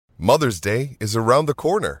Mother's Day is around the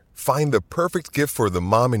corner. Find the perfect gift for the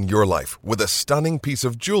mom in your life with a stunning piece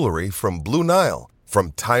of jewelry from Blue Nile.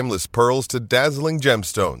 From timeless pearls to dazzling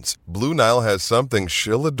gemstones, Blue Nile has something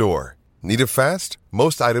she'll adore. Need it fast?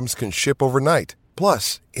 Most items can ship overnight.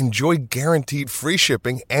 Plus, enjoy guaranteed free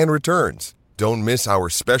shipping and returns. Don't miss our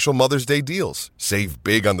special Mother's Day deals. Save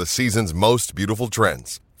big on the season's most beautiful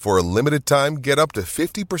trends. For a limited time, get up to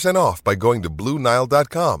 50% off by going to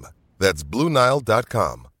BlueNile.com. That's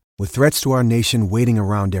BlueNile.com. With threats to our nation waiting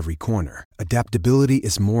around every corner, adaptability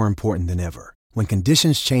is more important than ever. When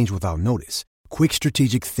conditions change without notice, quick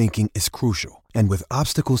strategic thinking is crucial. And with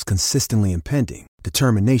obstacles consistently impending,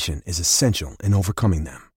 determination is essential in overcoming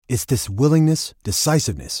them. It's this willingness,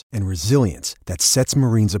 decisiveness, and resilience that sets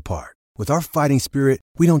Marines apart. With our fighting spirit,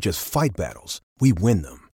 we don't just fight battles, we win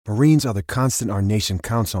them. Marines are the constant our nation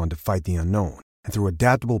counts on to fight the unknown. And through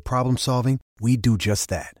adaptable problem solving, we do just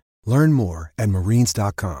that. Learn more at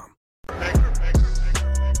Marines.com.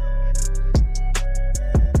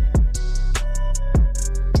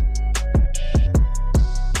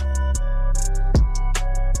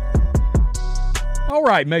 All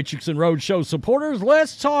right, Matrix and Roadshow supporters,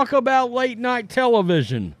 let's talk about late night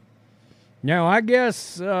television. Now, I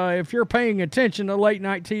guess if you're paying attention to late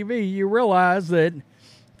night TV, you realize that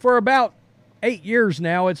for about 8 years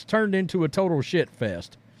now, it's turned into a total shit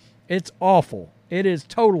fest. It's awful. It is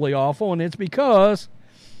totally awful, and it's because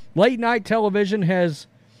late night television has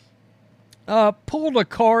pulled a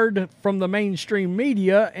card from the mainstream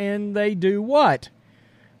media, and they do what?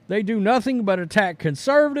 They do nothing but attack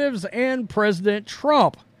conservatives and President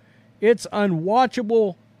Trump. It's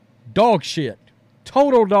unwatchable dog shit.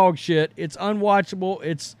 Total dog shit. It's unwatchable.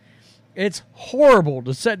 It's horrible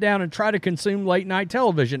to sit down and try to consume late night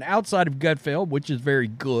television outside of Gutfeld, which is very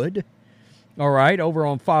good. All right, over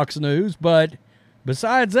on Fox News. But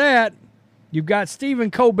besides that, you've got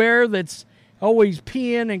Stephen Colbert that's always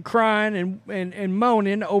peeing and crying and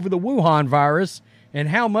moaning over the Wuhan virus and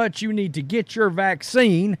how much you need to get your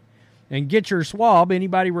vaccine and get your swab.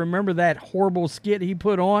 Anybody remember that horrible skit he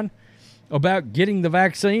put on about getting the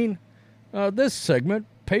vaccine? This segment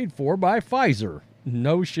paid for by Pfizer.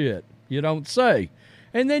 No shit. You don't say.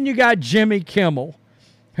 And then you got Jimmy Kimmel,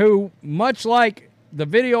 who, much like the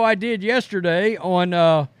video I did yesterday on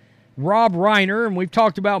Rob Reiner, and we've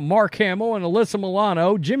talked about Mark Hamill and Alyssa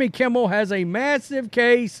Milano, Jimmy Kimmel has a massive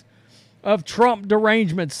case of Trump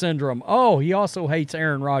derangement syndrome. Oh, he also hates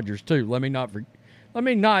Aaron Rodgers, too. Let me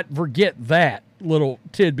not forget that little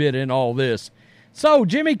tidbit in all this. So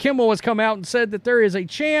Jimmy Kimmel has come out and said that there is a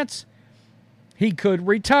chance he could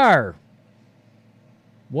retire.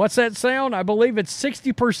 What's that sound? I believe it's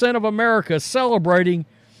 60% of America celebrating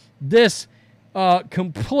this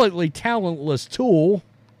completely talentless tool,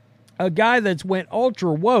 a guy that's went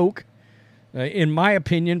ultra woke, in my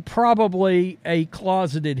opinion, probably a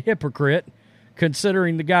closeted hypocrite,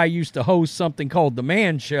 considering the guy used to host something called The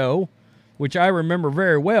Man Show, which I remember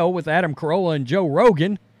very well with Adam Carolla and Joe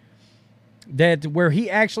Rogan, where he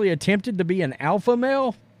actually attempted to be an alpha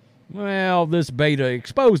male. Well, this beta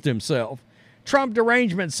exposed himself. Trump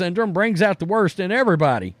derangement syndrome brings out the worst in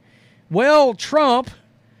everybody. Well, Trump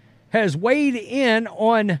has weighed in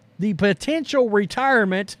on the potential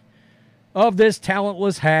retirement of this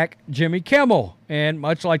talentless hack, Jimmy Kimmel. And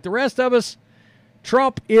much like the rest of us,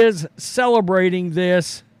 Trump is celebrating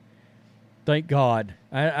this. Thank God.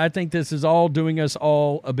 I think this is all doing us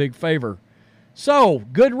all a big favor. So,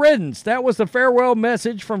 good riddance. That was the farewell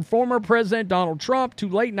message from former President Donald Trump to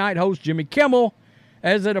late-night host Jimmy Kimmel,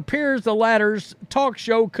 as it appears the latter's talk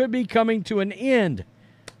show could be coming to an end.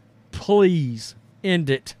 Please, end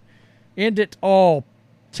it. End it all.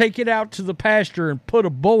 Take it out to the pasture and put a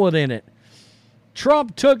bullet in it.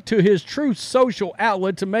 Trump took to his Truth Social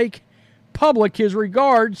outlet to make public his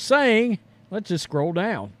regards, saying, let's just scroll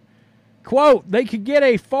down, quote, they could get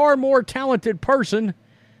a far more talented person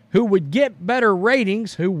who would get better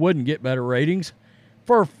ratings, who wouldn't get better ratings,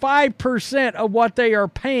 for 5% of what they are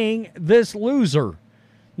paying this loser.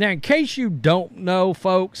 Now, in case you don't know,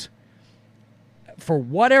 folks, for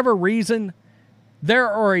whatever reason, there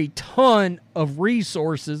are a ton of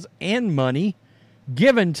resources and money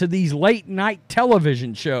given to these late-night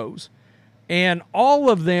television shows. And all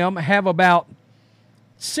of them have about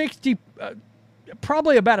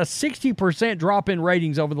probably about a 60% drop in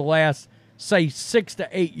ratings over the last, say, 6 to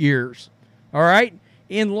 8 years. All right?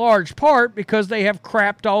 In large part because they have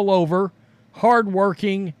crapped all over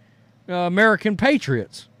hardworking American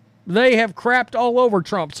patriots. They have crapped all over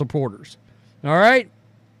Trump supporters. All right?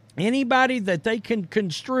 Anybody that they can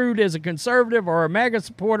construed as a conservative or a MAGA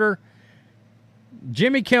supporter,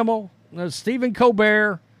 Jimmy Kimmel, Stephen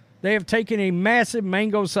Colbert, they have taken a massive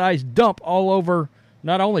mango-sized dump all over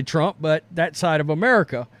not only Trump, but that side of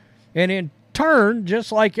America. And in turn,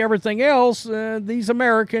 just like everything else, these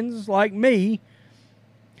Americans, like me,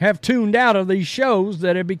 have tuned out of these shows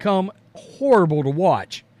that have become horrible to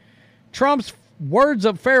watch. Trump's words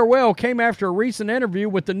of farewell came after a recent interview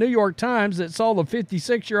with the New York Times that saw the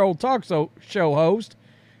 56-year-old talk show host,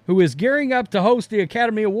 who is gearing up to host the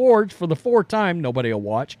Academy Awards for the fourth time, nobody will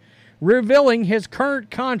watch, revealing his current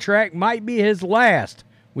contract might be his last.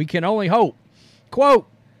 We can only hope. Quote,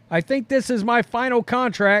 "I think this is my final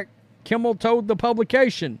contract," Kimmel told the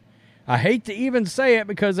publication. "I hate to even say it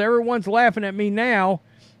because everyone's laughing at me now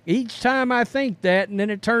each time I think that, and then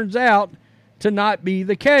it turns out to not be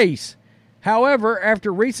the case. However,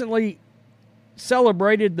 after recently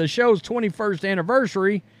celebrated the show's 21st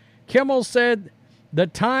anniversary, Kimmel said the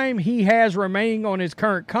time he has remaining on his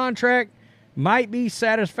current contract might be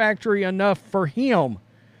satisfactory enough for him."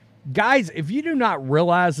 Guys, if you do not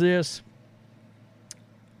realize this,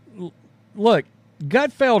 look,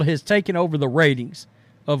 Gutfeld has taken over the ratings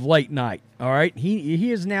of late night, all right?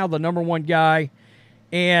 He is now the number one guy.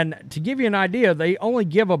 And to give you an idea, they only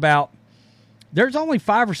give there's only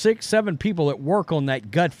 5 or 6, 7 people that work on that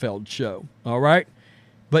Gutfeld show, all right?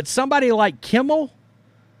 But somebody like Kimmel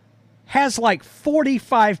has like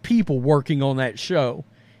 45 people working on that show.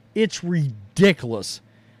 It's ridiculous.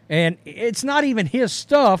 And it's not even his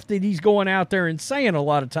stuff that he's going out there and saying a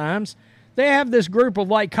lot of times. They have this group of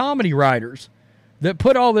like comedy writers that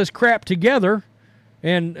put all this crap together,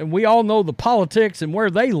 and we all know the politics and where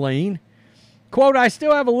they lean. Quote, "I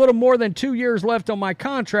still have a little more than 2 years left on my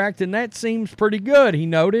contract, and that seems pretty good," he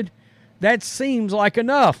noted. "That seems like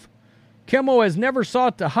enough." Kimmel has never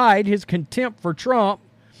sought to hide his contempt for Trump,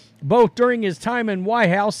 both during his time in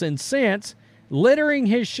White House and since, littering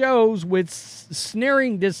his shows with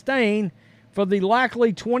sneering disdain for the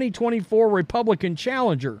likely 2024 Republican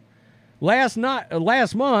challenger. Last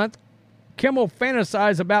month, Kimmel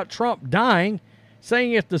fantasized about Trump dying,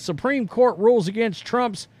 saying if the Supreme Court rules against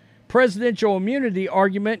Trump's presidential immunity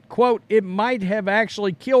argument, quote, "it might have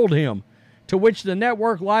actually killed him," to which the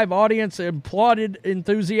network live audience applauded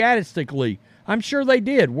enthusiastically. I'm sure they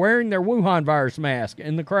did, wearing their Wuhan virus mask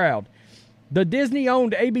in the crowd. The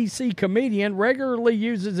Disney-owned ABC comedian regularly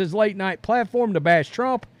uses his late-night platform to bash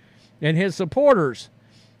Trump and his supporters.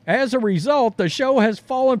 As a result, the show has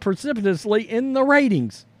fallen precipitously in the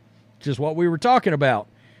ratings, just what we were talking about,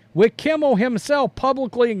 with Kimmel himself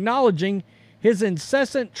publicly acknowledging his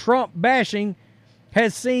incessant Trump bashing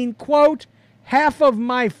has seen, quote, "half of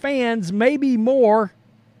my fans, maybe more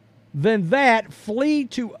than that, flee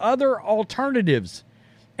to other alternatives."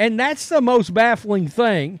 And that's the most baffling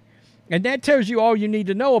thing. And that tells you all you need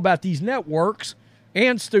to know about these networks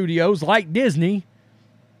and studios like Disney.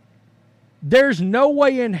 There's no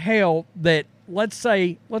way in hell that, let's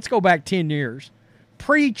go back 10 years,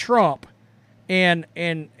 pre-Trump and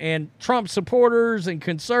Trump supporters and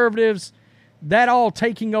conservatives, that all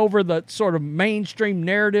taking over the sort of mainstream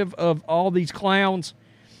narrative of all these clowns.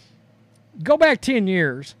 Go back 10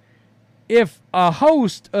 years. If a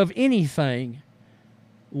host of anything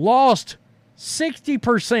lost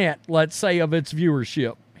 60%, let's say, of its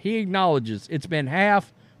viewership, he acknowledges it's been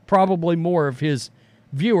half, probably more of his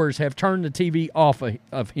viewers have turned the TV off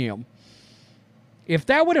of him. If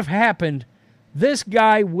that would have happened, this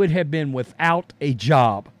guy would have been without a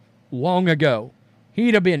job long ago.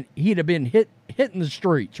 He'd have been hitting the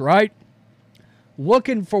streets, right?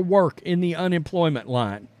 Looking for work in the unemployment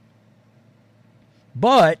line.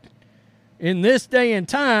 But in this day and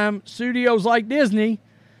time, studios like Disney,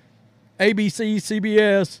 ABC,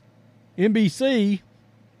 CBS, NBC,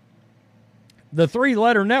 the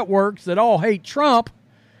three-letter networks that all hate Trump,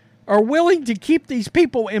 are willing to keep these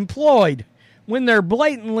people employed when they're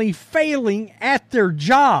blatantly failing at their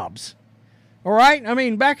jobs. All right? I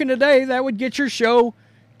mean, back in the day, that would get your show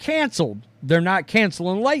canceled. They're not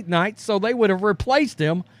canceling late nights, so they would have replaced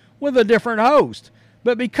him with a different host.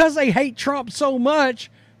 But because they hate Trump so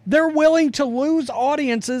much, they're willing to lose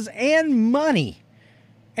audiences and money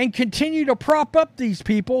and continue to prop up these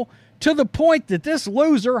people to the point that this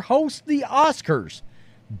loser hosts the Oscars.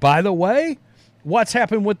 By the way, what's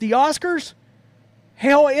happened with the Oscars?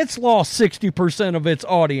 Hell, it's lost 60% of its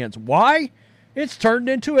audience. Why? It's turned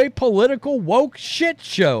into a political woke shit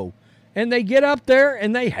show. And they get up there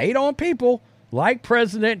and they hate on people like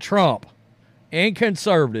President Trump and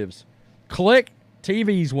conservatives. Click,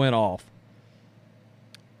 TVs went off.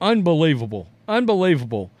 Unbelievable.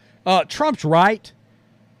 Unbelievable. Trump's right.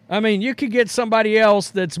 I mean, you could get somebody else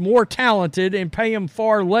that's more talented and pay him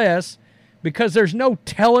far less because there's no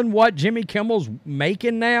telling what Jimmy Kimmel's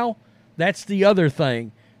making now. That's the other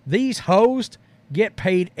thing. These hosts get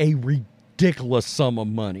paid a ridiculous sum of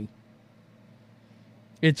money.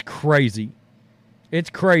 It's crazy. It's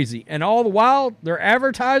crazy. And all the while, their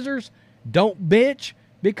advertisers don't bitch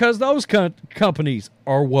because those companies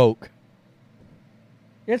are woke.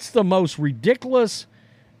 It's the most ridiculous,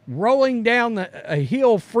 rolling down a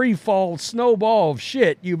hill free fall snowball of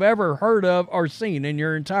shit you've ever heard of or seen in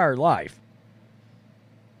your entire life.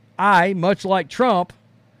 I, much like Trump,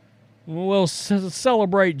 will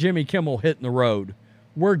celebrate Jimmy Kimmel hitting the road.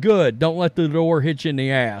 We're good. Don't let the door hit you in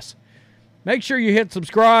the ass. Make sure you hit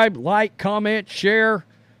subscribe, like, comment, share.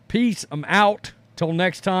 Peace. I'm out. Till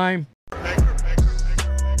next time.